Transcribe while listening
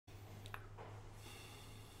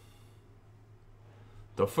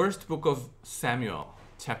The first book of Samuel,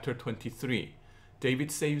 chapter 23.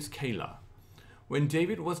 David saves Keilah. When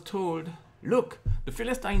David was told, "Look, the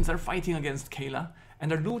Philistines are fighting against Keilah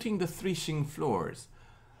and are looting the threshing floors,"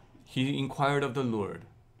 he inquired of the Lord,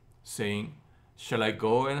 saying, "Shall I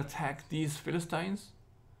go and attack these Philistines?"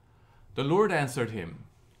 The Lord answered him,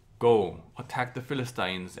 "Go, attack the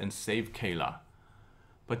Philistines and save Keilah."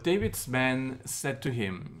 But David's men said to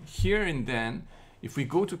him, "Here and then, if we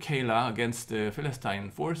go to Keilah against the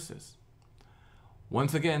Philistine forces."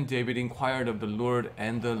 Once again David inquired of the Lord,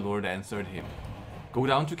 and the Lord answered him, "Go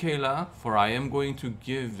down to Keilah, for I am going to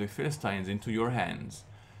give the Philistines into your hands."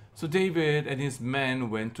 So David and his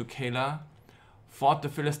men went to Keilah, fought the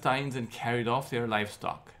Philistines, and carried off their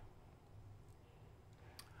livestock.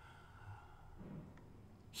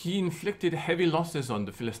 He inflicted heavy losses on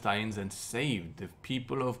the Philistines and saved the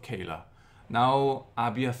people of Keilah. Now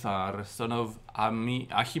Abiathar, son of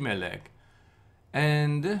Ahimelek,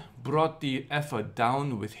 and brought the ephod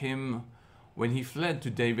down with him when he fled to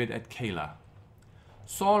David at Keilah.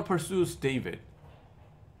 Saul pursues David.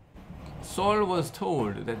 Saul was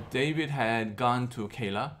told that David had gone to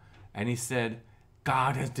Keilah, and he said,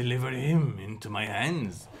 "God has delivered him into my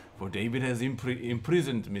hands, for David has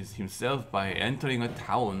imprisoned himself by entering a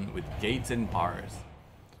town with gates and bars."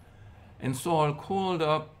 And Saul called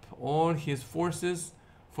up all his forces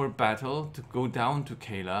for battle to go down to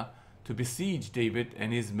Keilah to besiege David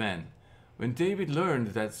and his men. When David learned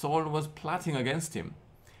that Saul was plotting against him,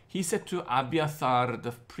 he said to Abiathar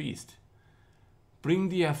the priest, "Bring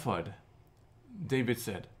the ephod." David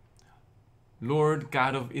said, "Lord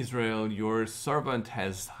God of Israel, your servant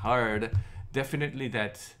has heard definitely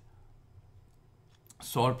that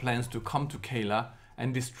Saul plans to come to Keilah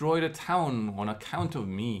and destroy the town on account of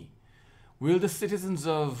me. Will the citizens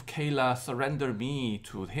of Keilah surrender me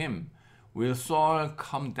to him? Will Saul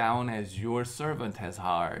come down as your servant has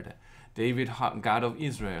heard? David, God of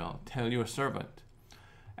Israel, tell your servant."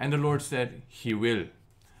 And the Lord said, "He will."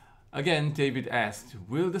 Again David asked,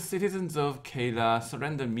 "Will the citizens of Keilah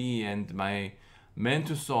surrender me and my men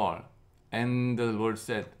to Saul?" And the Lord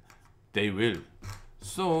said, "They will."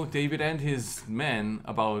 So David and his men,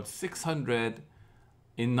 about 600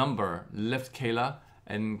 in number, left Keilah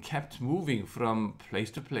and kept moving from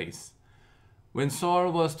place to place. When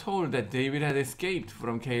Saul was told that David had escaped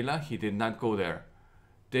from Keilah, he did not go there.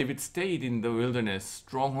 David stayed in the wilderness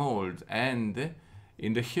stronghold and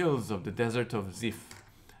in the hills of the desert of Ziph.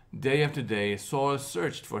 Day after day, Saul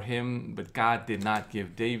searched for him, but God did not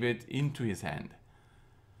give David into his hand.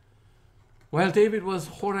 While David was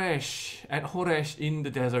at Horesh in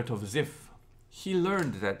the desert of Ziph, he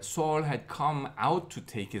learned that Saul had come out to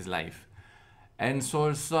take his life. And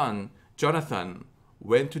Saul's son, Jonathan,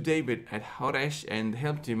 went to David at Horesh and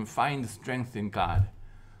helped him find strength in God.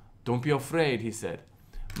 "Don't be afraid," he said.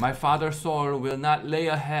 "My father Saul will not lay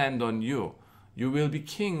a hand on you. You will be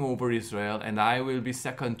king over Israel, and I will be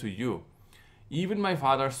second to you. Even my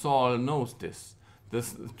father Saul knows this." The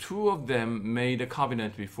two of them made a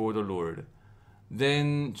covenant before the Lord.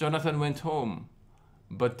 Then Jonathan went home,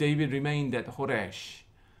 but David remained at Horesh.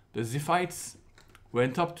 The Ziphites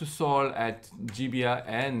went up to Saul at Gibeah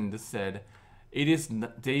and said, "It is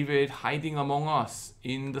David hiding among us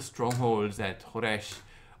in the strongholds at Horesh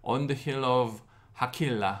on the hill of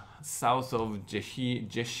Keilah, south of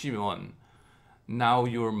Jeshimon. Now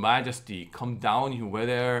your majesty, come down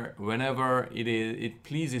whenever it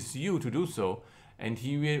pleases you to do so, and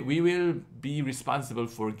we will be responsible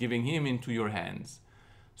for giving him into your hands."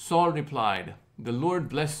 Saul replied, "The Lord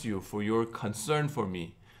bless you for your concern for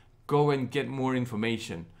me. Go and get more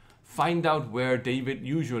information. Find out where David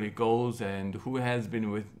usually goes and who has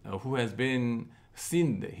been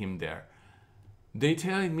seen him there. They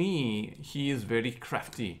tell me he is very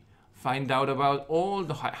crafty. Find out about all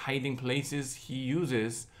the hiding places he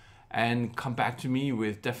uses and come back to me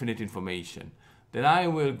with definite information. Then I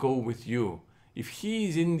will go with you. If he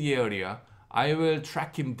is in the area, I will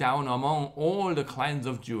track him down among all the clans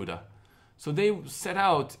of Judah." So they set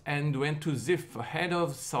out and went to Ziph ahead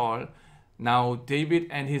of Saul. Now David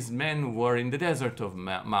and his men were in the desert of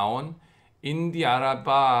Maon, in the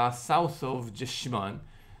Arabah south of Jeshimon.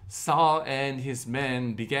 Saul and his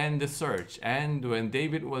men began the search, and when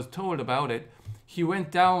David was told about it, he went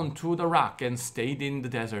down to the rock and stayed in the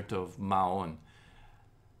desert of Maon.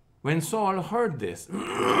 When Saul heard this,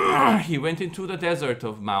 he went into the desert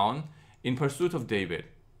of Maon in pursuit of David.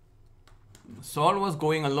 Saul was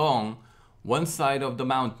going along one side of the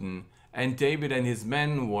mountain, and David and his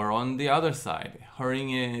men were on the other side,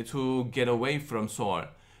 hurrying to get away from Saul.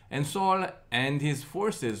 And Saul and his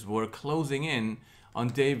forces were closing in on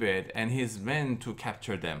David and his men to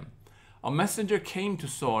capture them. a messenger came to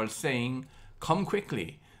Saul, saying, "Come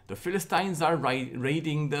quickly, the Philistines are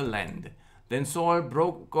raiding the land." Then Saul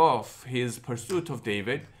broke off his pursuit of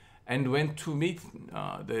David and went to meet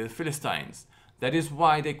the Philistines. That is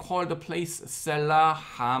why they called the place Selah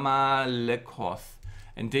Hamalekoth.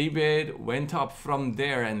 And David went up from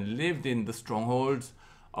there and lived in the strongholds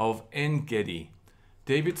of En-gedi.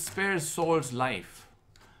 David spares Saul's life.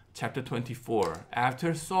 Chapter 24.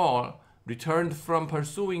 After Saul returned from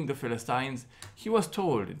pursuing the Philistines, he was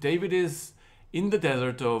told, "David is in the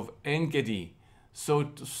desert of En-gedi."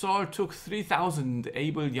 So Saul took 3,000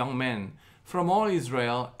 able young men from all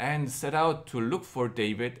Israel and set out to look for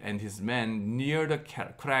David and his men near the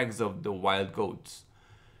crags of the wild goats.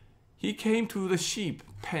 He came to the sheep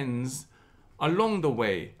pens along the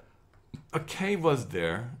way. A cave was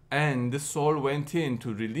there, and Saul went in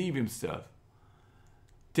to relieve himself.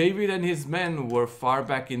 David and his men were far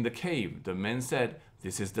back in the cave. The men said,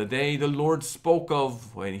 "This is the day the Lord spoke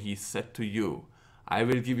of when he said to you, 'I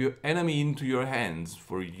will give your enemy into your hands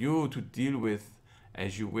for you to deal with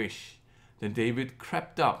as you wish.'" Then David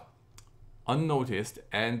crept up unnoticed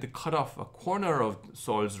and cut off a corner of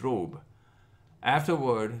Saul's robe.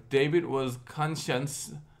 Afterward, David was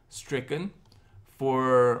conscience-stricken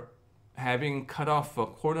for having cut off a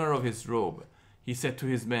corner of his robe. He said to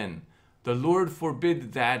his men, "The Lord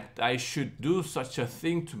forbid that I should do such a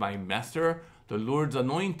thing to my master, the Lord's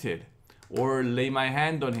anointed, or lay my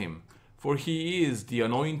hand on him, for he is the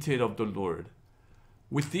anointed of the Lord."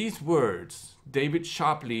 With these words, David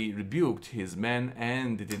sharply rebuked his men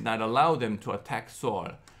and did not allow them to attack Saul.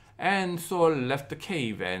 And Saul left the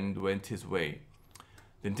cave and went his way.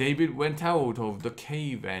 Then David went out of the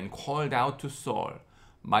cave and called out to Saul,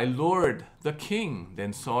 "My lord, the king."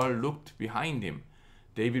 Then Saul looked behind him.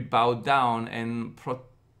 David bowed down and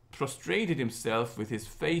prostrated himself with his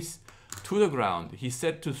face to the ground. He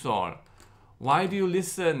said to Saul, "Why do you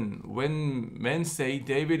listen when men say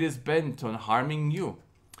David is bent on harming you?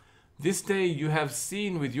 This day you have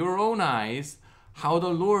seen with your own eyes how the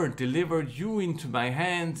Lord delivered you into my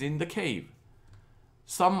hands in the cave.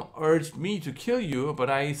 Some urged me to kill you, but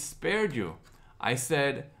I spared you. I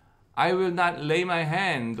said, 'I will not lay my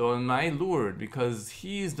hand on my Lord, because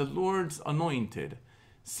he is the Lord's anointed.'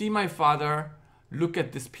 See, my father, look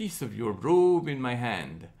at this piece of your robe in my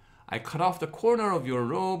hand. I cut off the corner of your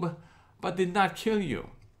robe, but did not kill you.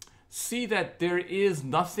 See that there is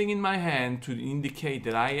nothing in my hand to indicate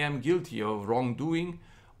that I am guilty of wrongdoing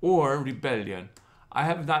or rebellion. I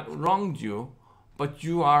have not wronged you, but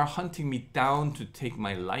you are hunting me down to take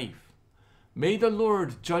my life. May the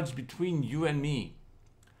Lord judge between you and me,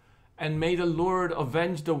 and may the Lord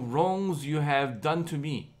avenge the wrongs you have done to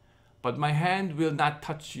me. But my hand will not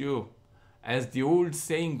touch you. As the old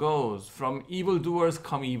saying goes, from evildoers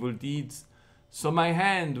come evil deeds, so my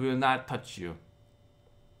hand will not touch you.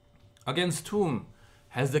 Against whom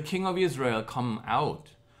has the king of Israel come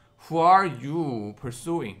out? Who are you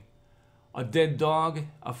pursuing? A dead dog,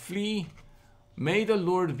 a flea? May the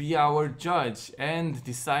Lord be our judge and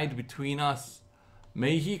decide between us.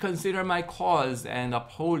 May he consider my cause and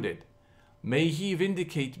uphold it. May he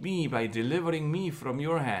vindicate me by delivering me from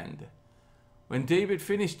your hand." When David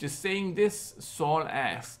finished saying this, Saul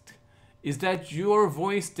asked, "Is that your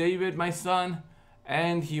voice, David, my son?"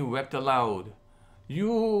 And he wept aloud.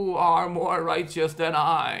 "You are more righteous than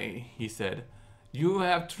I," he said. "You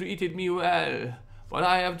have treated me well, but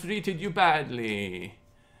I have treated you badly.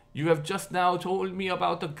 You have just now told me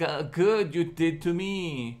about the good you did to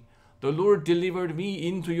me. The Lord delivered me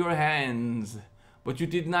into your hands, but you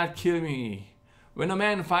did not kill me. When a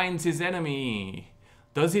man finds his enemy,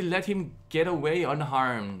 does he let him get away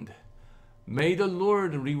unharmed? May the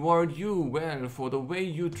Lord reward you well for the way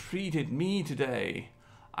you treated me today.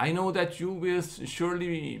 I know that you will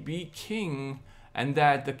surely be king, and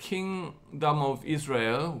that the kingdom of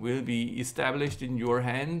Israel will be established in your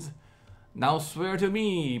hands. Now swear to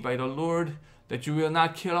me by the Lord that you will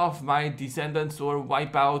not kill off my descendants or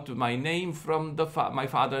wipe out my name from my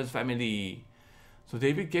father's family." So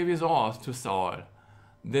David gave his oath to Saul.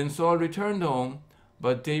 Then Saul returned home,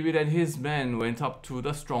 but David and his men went up to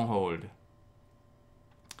the stronghold.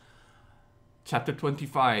 Chapter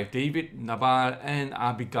 25. David, Nabal, and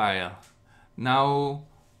Abigail. Now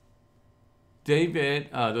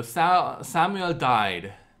Samuel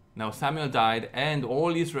died. And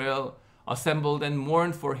all Israel assembled and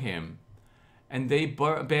mourned for him. And they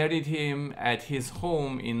buried him at his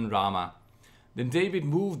home in Ramah. Then David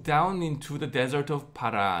moved down into the desert of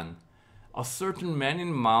Paran. A certain man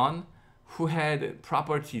in Maon, who had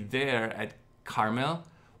property there at Carmel,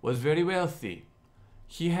 was very wealthy.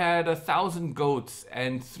 He had 1,000 goats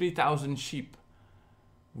and 3,000 sheep.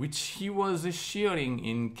 which he was shearing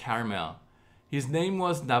in Carmel. His name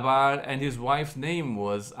was Nabal, and his wife's name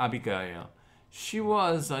was Abigail. She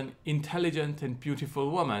was an intelligent and beautiful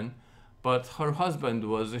woman, but her husband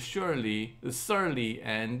was surly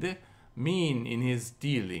and mean in his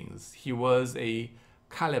dealings. He was a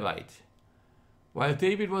Calebite. While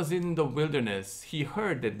David was in the wilderness, he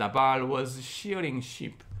heard that Nabal was shearing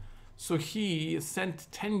sheep. So he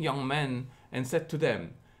sent 10 young men and said to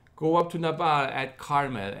them, "Go up to Nabal at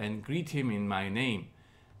Carmel and greet him in my name.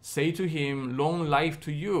 Say to him, 'Long life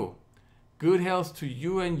to you, good health to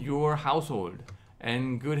you and your household,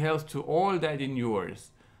 and good health to all that in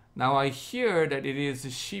yours. Now I hear that it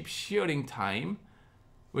is sheep shearing time.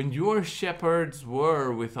 When your shepherds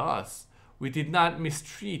were with us, we did not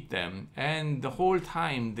mistreat them, and the whole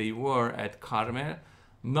time they were at Carmel,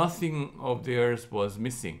 nothing of theirs was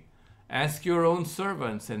missing. Ask your own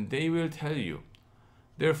servants, and they will tell you.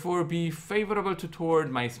 Therefore be favorable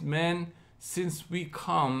toward my men, since we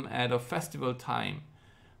come at a festival time.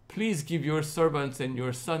 Please give your servants and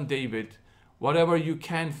your son David whatever you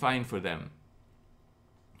can find for them.'"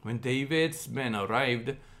 When David's men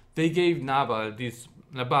arrived, they gave Nabal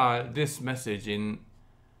this message in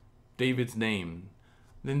David's name.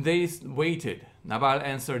 Then they waited. Nabal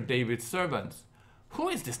answered David's servants, "Who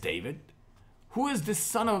is this David? Who is this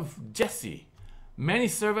son of Jesse? Many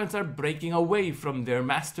servants are breaking away from their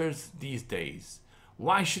masters these days.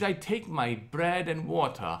 Why should I take my bread and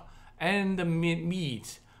water and the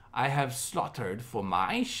meat I have slaughtered for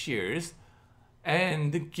my shears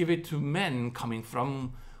and give it to men coming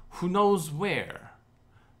from who knows where?"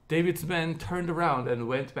 David's men turned around and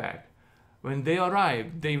went back. When they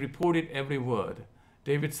arrived, they reported every word.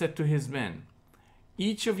 David said to his men,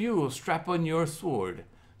 "Each of you strap on your sword."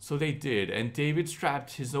 So they did, and David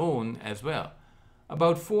strapped his own as well.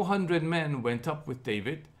 About 400 men went up with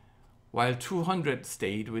David, while 200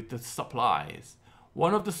 stayed with the supplies.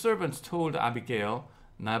 One of the servants told Abigail,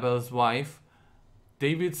 Nabal's wife,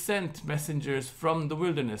 "David sent messengers from the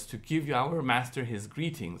wilderness to give our master his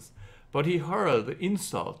greetings, but he hurled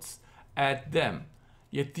insults at them.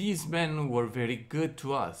 Yet these men were very good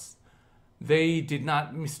to us. They did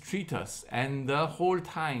not mistreat us, and the whole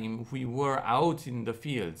time we were out in the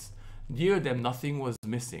fields, near them nothing was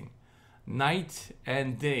missing. Night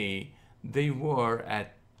and day they were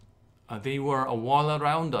a wall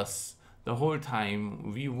around us the whole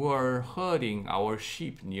time we were herding our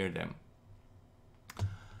sheep near them."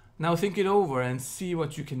 Now think it over and see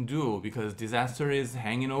what you can do, because disaster is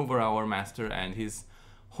hanging over our master and his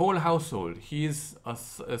whole household. He is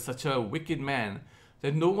such a wicked man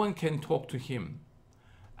that no one can talk to him.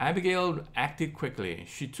 Abigail acted quickly.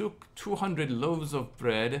 She took 200 loaves of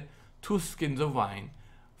bread, 2 skins of wine,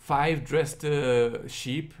 5 dressed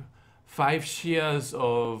sheep, 5 shears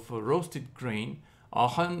of roasted grain,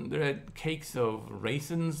 100 cakes of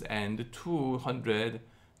raisins, and 200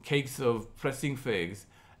 cakes of pressing figs,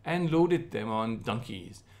 and loaded them on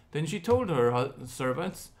donkeys. Then she told her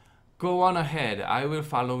servants, "Go on ahead, I will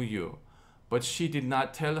follow you." But she did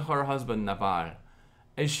not tell her husband Nabal.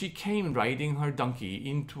 As she came riding her donkey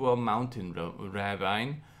into a mountain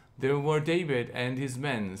ravine, there were David and his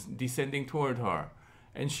men descending toward her,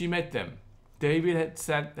 and she met them. David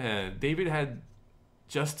had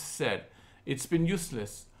just said, "It's been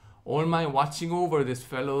useless, all my watching over this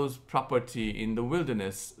fellow's property in the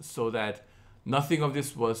wilderness, so that nothing of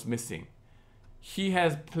this was missing. He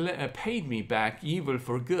has paid me back evil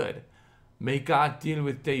for good. May God deal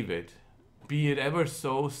with David, be it ever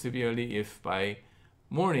so severely, if by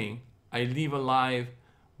morning I leave alive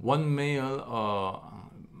one male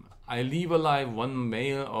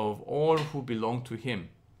of all who belong to him."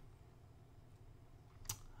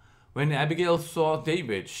 When Abigail saw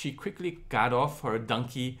David, she quickly got off her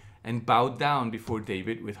donkey and bowed down before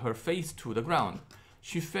David with her face to the ground.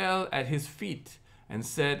 She fell at his feet and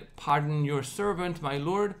said, "Pardon your servant, my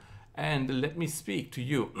lord, and let me speak to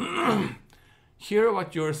you. Hear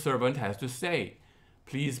what your servant has to say.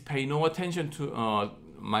 Please pay no attention to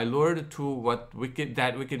my lord, to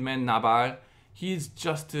that wicked man Nabal. He is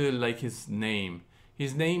just like his name.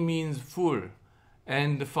 His name means fool,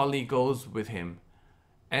 and folly goes with him.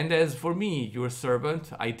 And as for me, your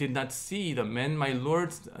servant, I did not see the men my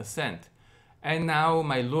lord sent. And now,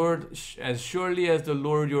 my lord, as surely as the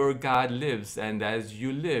Lord your God lives, and as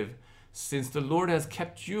you live, since the Lord has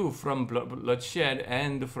kept you from bloodshed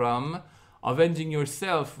and from avenging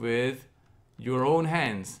yourself with your own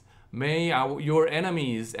hands, may your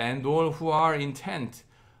enemies and all who are intent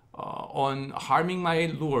on harming my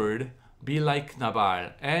lord be like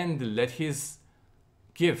Nabal, and let his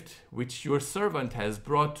gift which your servant has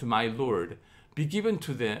brought to my lord be given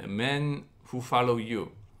to the men who follow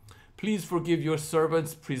you. Please forgive your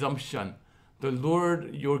servant's presumption. The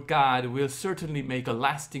Lord your God will certainly make a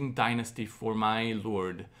lasting dynasty for my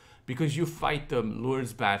Lord, because you fight the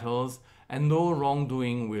Lord's battles, and no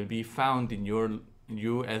wrongdoing will be found in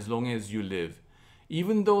you as long as you live.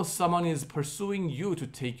 Even though someone is pursuing you to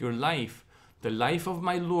take your life, the life of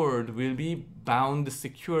my Lord will be bound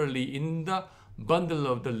securely in the bundle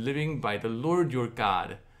of the living by the Lord your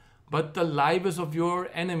God. But the lives of your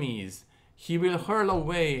enemies he will hurl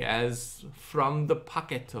away as from the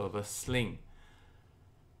pocket of a sling.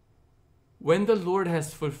 When the Lord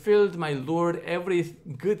has fulfilled my Lord every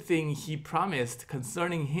good thing he promised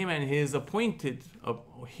concerning him and his appointed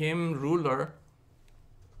him ruler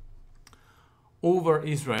over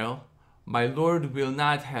Israel, my Lord will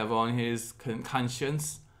not have on his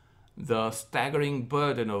conscience the staggering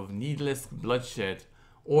burden of needless bloodshed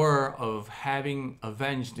or of having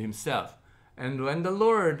avenged himself. And when the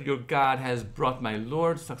Lord your God has brought my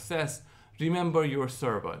Lord success, remember your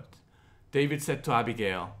servant. David said to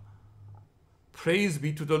Abigail, Praise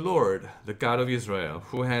be to the Lord, the God of Israel,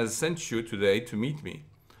 who has sent you today to meet me.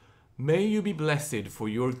 May you be blessed for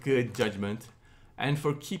your good judgment and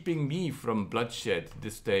for keeping me from bloodshed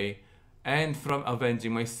this day and from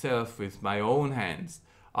avenging myself with my own hands.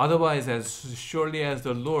 Otherwise, as surely as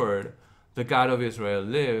the Lord, the God of Israel,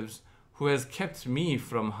 lives, who has kept me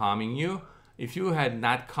from harming you, if you had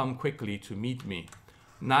not come quickly to meet me,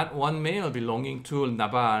 not one male belonging to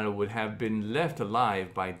Nabal would have been left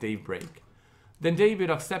alive by daybreak. Then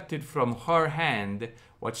David accepted from her hand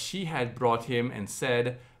what she had brought him and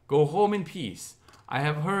said, Go home in peace. I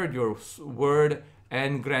have heard your word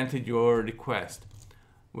and granted your request.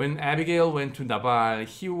 When Abigail went to Nabal,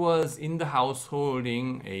 he was in the house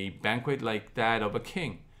holding a banquet like that of a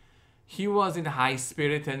king. He was in high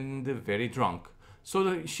spirit and very drunk,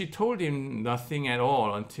 so she told him nothing at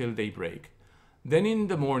all until daybreak. Then in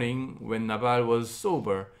the morning, when Nabal was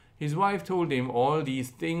sober, his wife told him all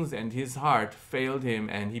these things, and his heart failed him,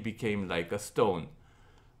 and he became like a stone.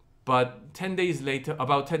 But about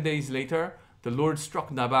 10 days later, the Lord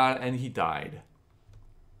struck Nabal, and he died.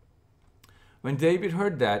 When David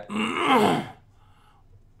heard that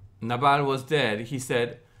Nabal was dead, he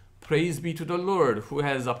said, Praise be to the Lord, who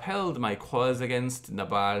has upheld my cause against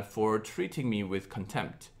Nabal for treating me with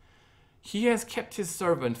contempt. He has kept his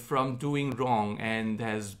servant from doing wrong and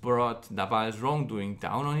has brought Nabal's wrongdoing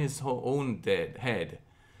down on his own head.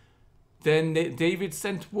 Then David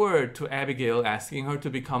sent word to Abigail asking her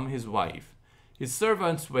to become his wife. His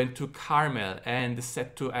servants went to Carmel and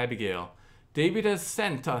said to Abigail, David has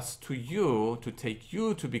sent us to you to take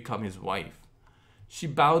you to become his wife. She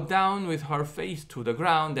bowed down with her face to the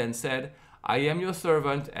ground and said, I am your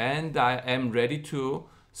servant, and I am ready to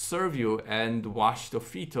serve you and wash the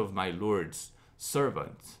feet of my Lord's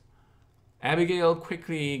servant. Abigail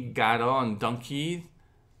quickly got on donkey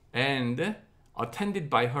and, attended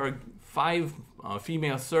by her 5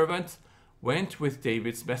 female servants, went with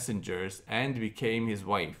David's messengers and became his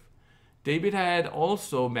wife. David had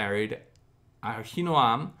also married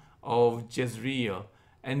Ahinoam of Jezreel,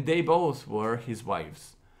 and they both were his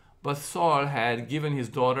wives. But Saul had given his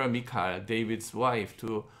daughter Michal, David's wife,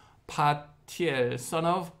 to Paltiel, son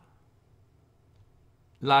of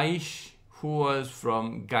Laish, who was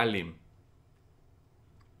from Galim.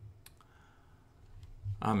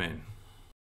 Amen.